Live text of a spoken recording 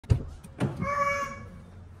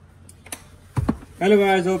Hello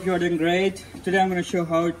guys, hope you are doing great. Today I'm going to show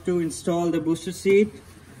how to install the booster seat.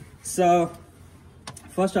 So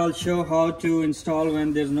first I'll show how to install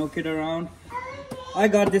when there's no kid around. I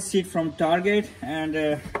got this seat from Target and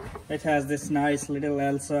it has this nice little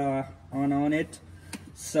Elsa on it.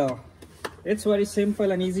 So it's very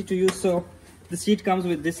simple and easy to use. So the seat comes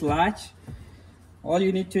with this latch. All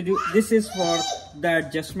you need to do, this is for the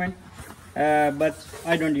adjustment, but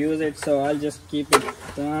I don't use it, so I'll just keep it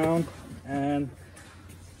down. And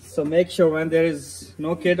so make sure when there is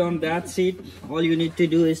no kid on that seat, all you need to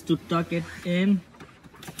do is to tuck it in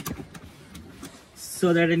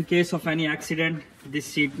so that in case of any accident, this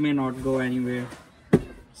seat may not go anywhere.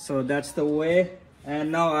 So that's the way.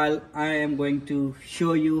 And now I am going to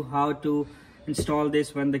show you how to install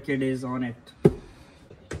this when the kid is on it.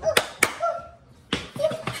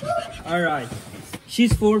 Alright,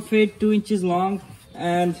 she's 4 feet 2 inches long,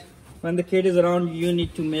 and when the kid is around, you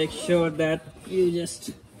need to make sure that you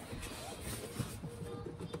just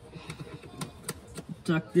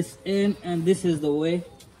tuck this in, and this is the way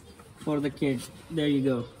for the kid. There you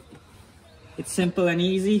go. It's simple and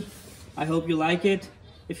easy. I hope you like it.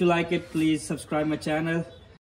 If you like it, please subscribe my channel.